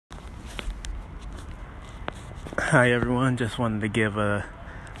Hi everyone, just wanted to give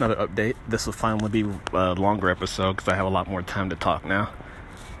another update. This will finally be a longer episode because I have a lot more time to talk now.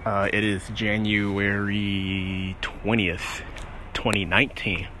 It is January 20th,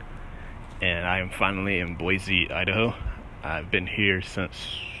 2019, and I am finally in Boise, Idaho. I've been here since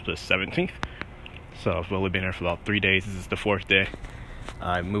the 17th, so I've only been here for about 3 days. This is the 4th day.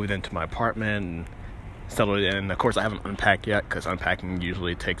 I moved into my apartment and settled in. Of course, I haven't unpacked yet because unpacking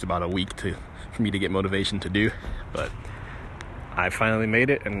usually takes about a week for me to get motivation to do, but I finally made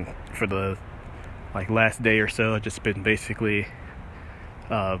it. And for the last day or so, I've just been basically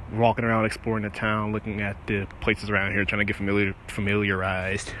walking around, exploring the town, looking at the places around here, trying to get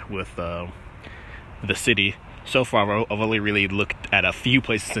familiarized with the city. So far, I've only really looked at a few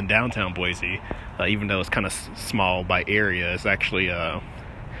places in downtown Boise, even though it's kind of small by area. It's actually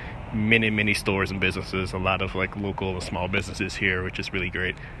many stores and businesses, a lot of local and small businesses here, which is really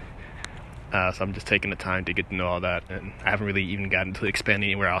great. So I'm just taking the time to get to know all that, and I haven't really even gotten to expand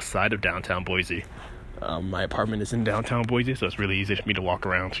anywhere outside of downtown Boise. My apartment is in downtown Boise, so it's really easy for me to walk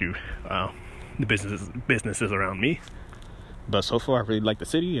around to the businesses around me. But so far, I really like the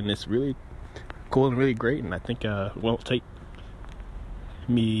city, and it's really cool and really great. And I think it won't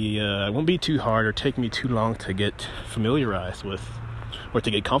be too hard or take me too long to get familiarized with, or to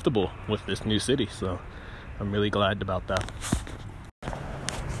get comfortable with this new city. So I'm really glad about that.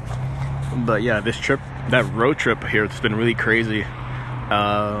 But yeah, that road trip here, it's been really crazy.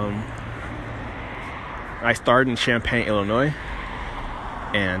 I started in Champaign, Illinois,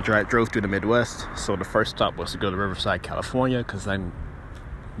 and drove through the Midwest. So the first stop was to go to Riverside, California, because I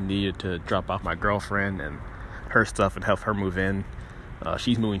needed to drop off my girlfriend and her stuff and help her move in.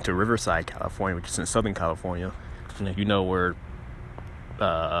 She's moving to Riverside, California, which is in Southern California. And if you know where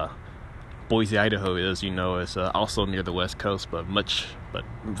Boise, Idaho is, it's also near the West Coast, but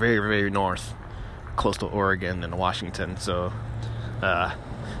very, very north, close to Oregon and Washington. So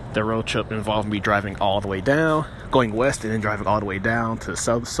the road trip involved me driving all the way down, going west, and then driving all the way down to the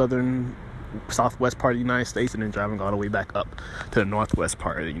southwest part of the United States, and then driving all the way back up to the northwest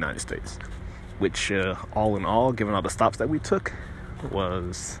part of the United States, which all in all, given all the stops that we took,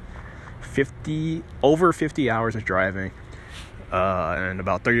 was over 50 hours of driving, and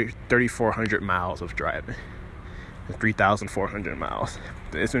about 3,400 miles of driving, 3,400 miles.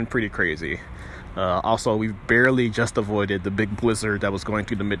 It's been pretty crazy. Also, we barely just avoided the big blizzard that was going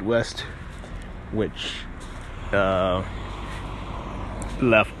through the Midwest, which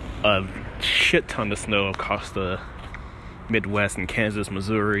left a shit ton of snow across the Midwest in Kansas,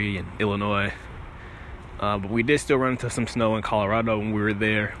 Missouri, and Illinois. But we did still run into some snow in Colorado when we were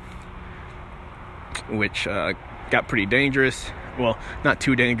there, which got pretty dangerous. Well, not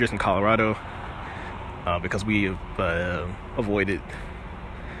too dangerous in Colorado, because we avoided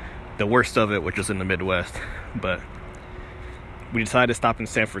the worst of it, which was in the Midwest. But we decided to stop in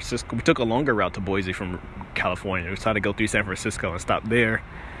San Francisco. We took a longer route to Boise from California. We decided to go through San Francisco and stop there.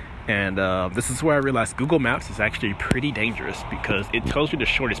 And this is where I realized Google Maps is actually pretty dangerous, because it tells you the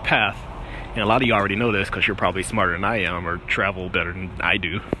shortest path. And a lot of you already know this because you're probably smarter than I am, or travel better than I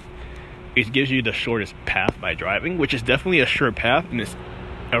do. It gives you the shortest path by driving, which is definitely a sure path, and it's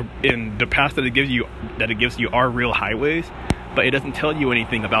in the paths that it gives you are real highways, but it doesn't tell you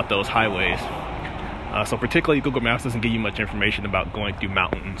anything about those highways. So particularly Google Maps doesn't give you much information about going through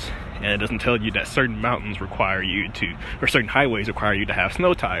mountains, and it doesn't tell you that certain mountains certain highways require you to have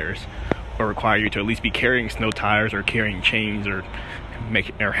snow tires, or require you to at least be carrying snow tires or carrying chains, or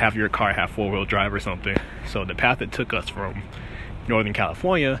have your car have four-wheel drive or something. So the path that took us from Northern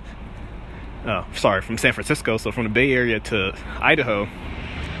California, from San Francisco, so from the Bay Area to Idaho,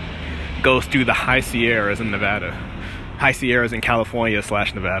 goes through the High Sierras in Nevada. High Sierras in California /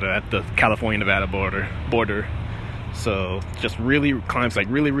 Nevada, at the California-Nevada border. So just really climbs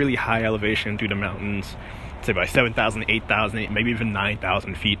really high elevation through the mountains, say by 7,000, 8,000, maybe even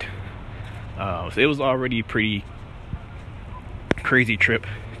 9,000 feet. So it was already a pretty crazy trip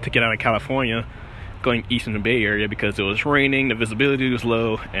to get out of California, going east in the Bay Area, because it was raining, the visibility was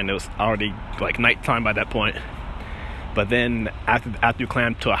low, and it was already nighttime by that point. But then after you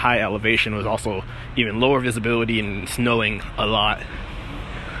climbed to a high elevation, it was also even lower visibility and snowing a lot,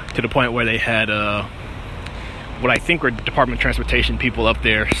 to the point where they had what I think were Department of Transportation people up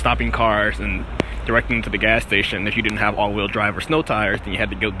there stopping cars and directing them to the gas station. If you didn't have all-wheel drive or snow tires, then you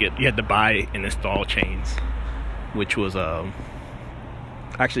had to buy and install chains, which was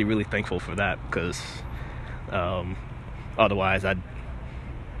actually really thankful for that, because otherwise I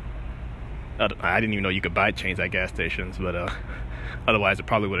didn't even know you could buy chains at gas stations, but otherwise I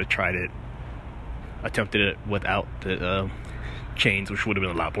probably would have attempted it without the chains, which would have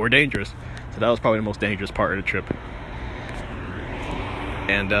been a lot more dangerous. So that was probably the most dangerous part of the trip.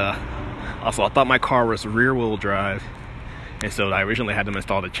 And also, I thought my car was rear-wheel drive, and so I originally had them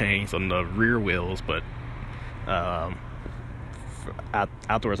install the chains on the rear wheels, but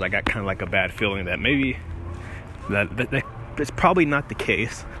afterwards I got kind of like a bad feeling that maybe that's probably not the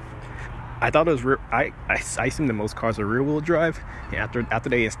case. I thought it was I assumed that most cars are rear-wheel drive, and after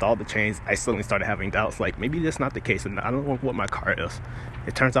they installed the chains, I suddenly started having doubts, like maybe that's not the case, and I don't know what my car is.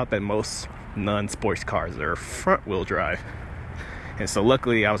 It turns out that most non-sports cars are front-wheel drive, and so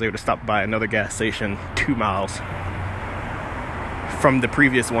luckily I was able to stop by another gas station 2 miles from the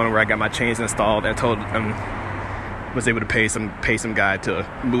previous one where I got my chains installed, and was able to pay some guy to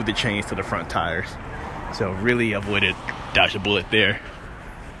move the chains to the front tires. So really dodged a bullet there.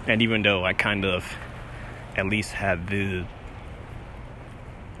 And even though I kind of at least I had the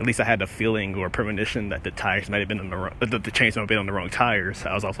feeling or premonition that the tires might have been the chains might have been on the wrong tires,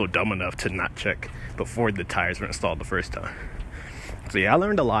 I was also dumb enough to not check before the tires were installed the first time. So yeah, I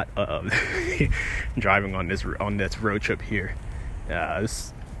learned a lot of driving on this road trip here.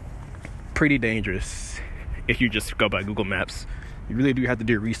 It's pretty dangerous if you just go by Google Maps. You really do have to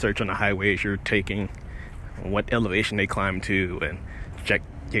do research on the highways you're taking, what elevation they climb to, and check.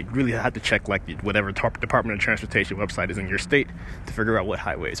 You really have to check like whatever Department of Transportation website is in your state to figure out what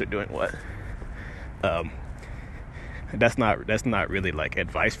highways are doing what. That's not really like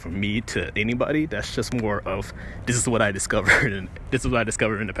advice from me to anybody. That's just more of this is what I discovered, and this is what I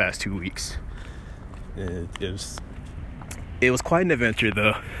discovered in the past 2 weeks. It was quite an adventure,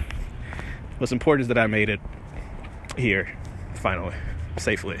 though. What's important is that I made it here finally,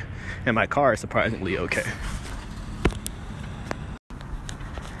 safely, and my car is surprisingly okay.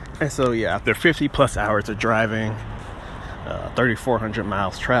 And so, yeah, after 50 plus hours of driving, 3,400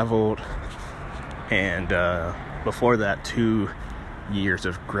 miles traveled, and before that, 2 years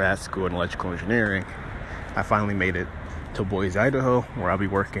of grad school in electrical engineering, I finally made it to Boise, Idaho, where I'll be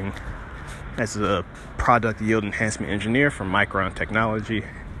working as a product yield enhancement engineer for Micron Technology,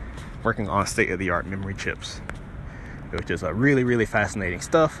 working on state-of-the-art memory chips, which is really, really fascinating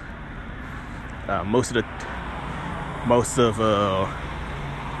stuff. Most of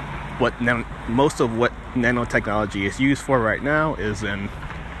what nanotechnology is used for right now is in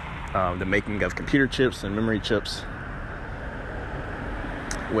the making of computer chips and memory chips.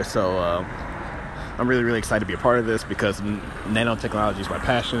 So I'm really, really excited to be a part of this because nanotechnology is my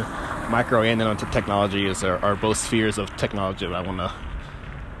passion. Micro and nanotechnology are both spheres of technology that I want to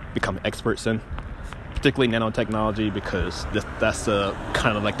become experts in, particularly nanotechnology, because that's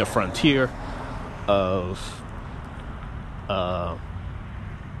kind of like the frontier of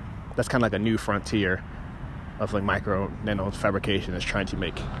that's kind of like a new frontier of like micro nano fabrication, is trying to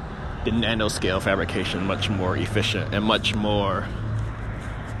make the nanoscale fabrication much more efficient and much more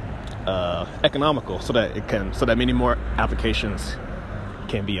economical, so that many more applications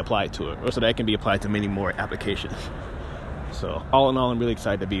can be applied to it, or so that it can be applied to many more applications. So all in all, I'm really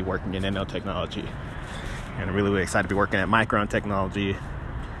excited to be working in nanotechnology, and I'm really, really excited to be working at Micron Technology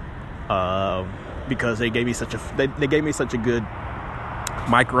because they gave me such a good.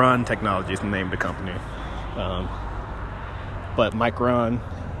 Micron Technology is the name of the company, but Micron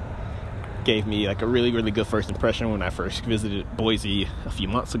gave me like a really, really good first impression when I first visited Boise a few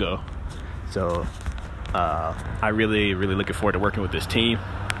months ago. So I really, really looking forward to working with this team.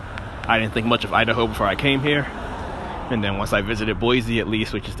 I didn't think much of Idaho before I came here, and then once I visited Boise, at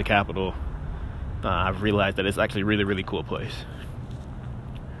least, which is the capital, I've realized that it's actually a really, really cool place.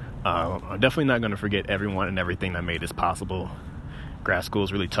 I'm definitely not going to forget everyone and everything that made this possible. Grad school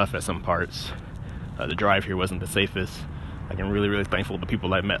is really tough at some parts. The drive here wasn't the safest. I'm really, really thankful to the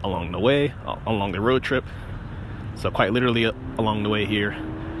people I met along the way, along the road trip. So quite literally along the way here,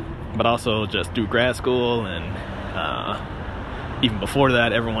 but also just through grad school, and even before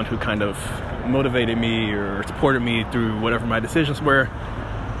that, everyone who kind of motivated me or supported me through whatever my decisions were.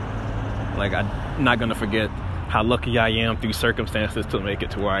 Like, I'm not gonna forget how lucky I am through circumstances to make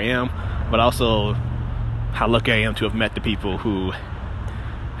it to where I am, but also how lucky I am to have met the people who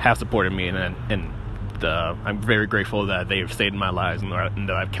have supported me, and I'm very grateful that they have stayed in my lives and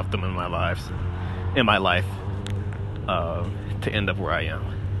that I've kept them in my life to end up where I am.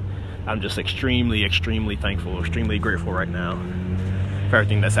 I'm just extremely, extremely thankful, extremely grateful right now for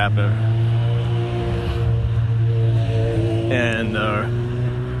everything that's happened, and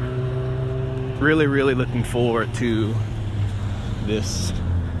really, really looking forward to this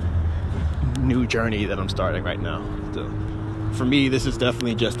new journey that I'm starting right now. So, for me, this is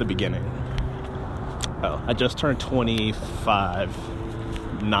definitely just the beginning. I just turned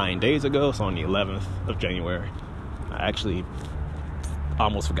 25 9 days ago, so on the 11th of January. I actually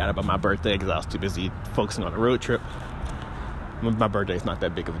almost forgot about my birthday because I was too busy focusing on a road trip. My birthday is not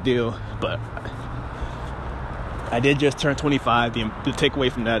that big of a deal, but I did just turn 25. The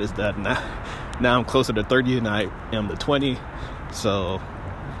takeaway from that is that now I'm closer to 30 than I am to 20. So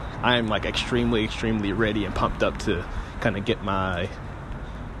I'm like extremely ready and pumped up to kind of get what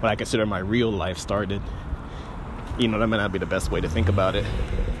I consider my real life started. You know, that may not be the best way to think about it.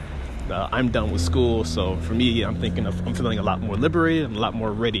 I'm done with school, so for me, I'm feeling a lot more liberated and a lot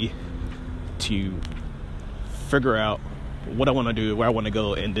more ready to figure out what I want to do, where I want to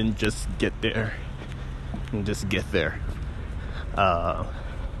go, and then just get there.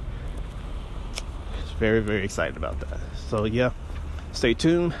 Very excited about that. So yeah, stay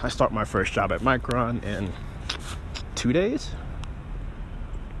tuned. I start my first job at Micron in 2 days.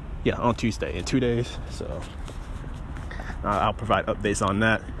 Yeah, on Tuesday, in 2 days. So I'll provide updates on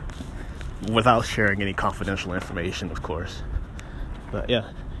that without sharing any confidential information, of course. But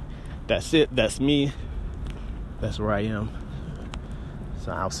yeah, that's it. That's me. That's where I am.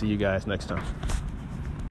 So I'll see you guys next time.